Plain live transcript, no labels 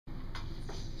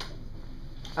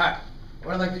Alright,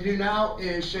 what I'd like to do now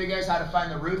is show you guys how to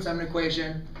find the roots of an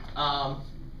equation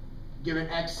given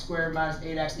x squared minus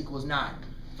 8x equals 9.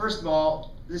 First of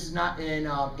all, this is not in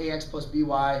ax plus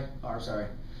by, or sorry,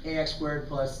 ax squared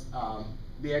plus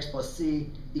bx plus c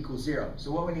equals 0.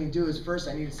 So what we need to do is first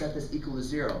I need to set this equal to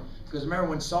 0. Because remember,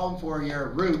 when solving for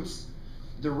your roots,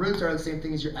 the roots are the same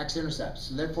thing as your x-intercepts.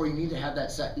 So therefore you need to have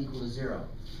that set equal to 0.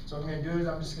 So what I'm going to do is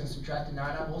I'm just going to subtract the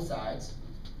 9 on both sides.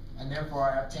 And therefore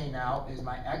I obtain now is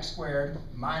my x squared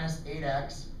minus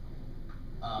 8x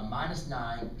minus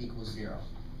 9 equals 0.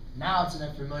 Now it's in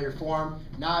a familiar form.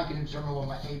 Now I can determine what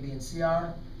my a, b, and c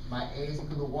are. My a is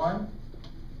equal to 1,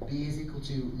 b is equal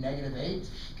to negative 8,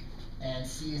 and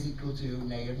c is equal to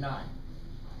negative 9.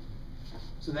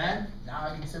 So then, now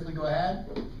I can simply go ahead,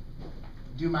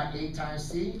 do my a times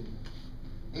c.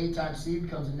 A times c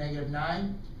becomes a negative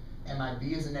 9, and my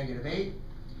b is a negative 8.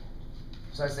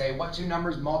 So I say, what two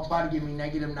numbers multiply to give me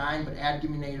negative 9, but add to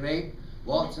give me negative 8?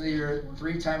 Well, it's either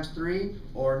 3 times 3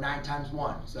 or 9 times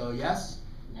 1. So yes?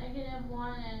 Negative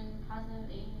 1 and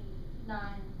positive 8, 9.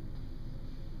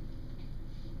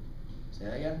 Say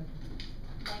that again?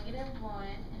 Negative 1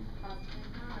 and positive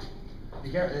 9.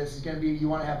 Be careful, this is going to be, you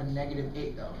want to have a negative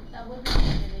 8 though. That would be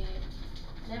negative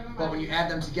 8. Never mind. But when you add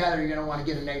them together, you're going to want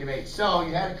to get a negative 8. So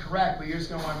you had it correct, but you're just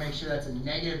going to want to make sure that's a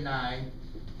negative 9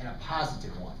 and a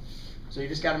positive 1. So you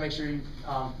just got to make sure you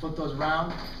flip those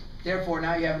around. Therefore,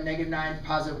 now you have a negative 9,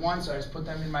 positive 1, so I just put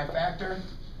them in my factor.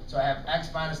 So I have x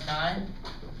minus 9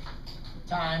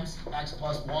 times x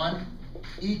plus 1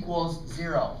 equals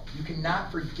 0. You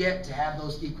cannot forget to have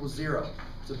those equal 0.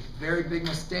 It's a very big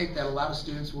mistake that a lot of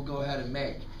students will go ahead and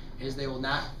make, is they will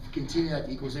not continue that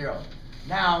to equal 0.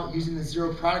 Now, using the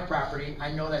zero product property,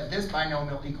 I know that this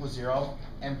binomial equals 0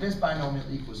 and this binomial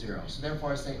equals 0. So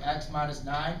therefore I say x minus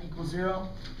 9 equals 0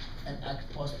 and x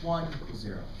plus 1 equals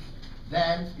 0.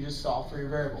 Then you just solve for your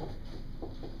variable.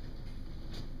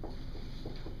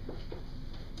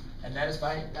 And that is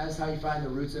how you find the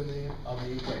roots of the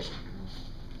equation.